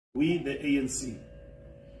We, the ANC,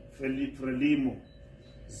 Frelimo,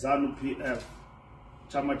 Zanu Pf,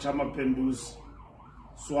 Chama Pendus,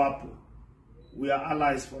 SWAPO, we are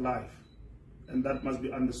allies for life, and that must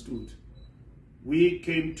be understood. We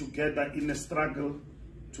came together in a struggle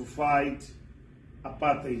to fight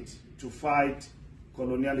apartheid, to fight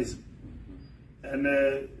colonialism. And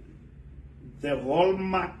the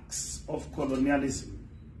hallmarks of colonialism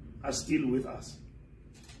are still with us.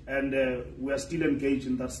 And we are still engaged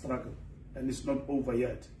in that struggle, and it's not over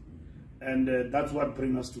yet. And that's what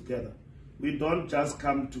brings us together. We don't just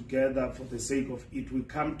come together for the sake of it, we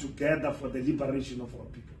come together for the liberation of our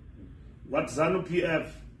people. What Zanu Pf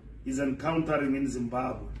is encountering in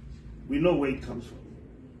Zimbabwe, we know where it comes from.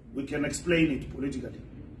 We can explain it politically.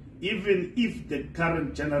 Even if the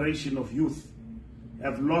current generation of youth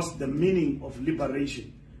have lost the meaning of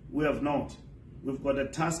liberation, we have not. We've got a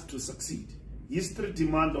task to succeed. History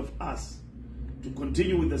demands of us to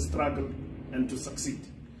continue with the struggle and to succeed.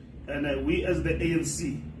 And we as the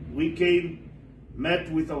ANC, we came, met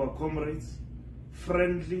with our comrades,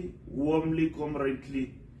 friendly, warmly,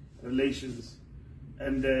 comradely relations.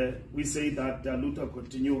 And we say that Daluta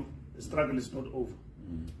continue, the struggle is not over.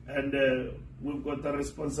 And we've got the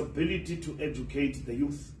responsibility to educate the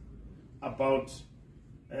youth about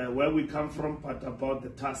where we come from, but about the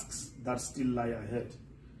tasks that still lie ahead.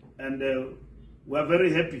 And we're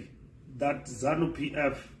very happy that Zanu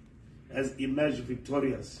Pf has emerged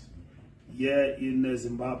victorious here in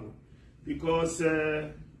Zimbabwe, because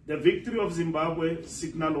the victory of Zimbabwe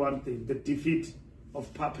signals one thing: the defeat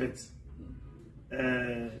of puppets.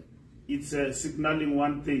 It's signaling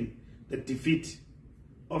one thing: the defeat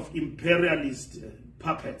of imperialist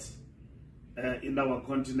puppets in our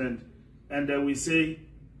continent. And we say,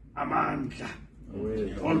 Amandla,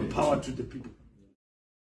 all power to the people.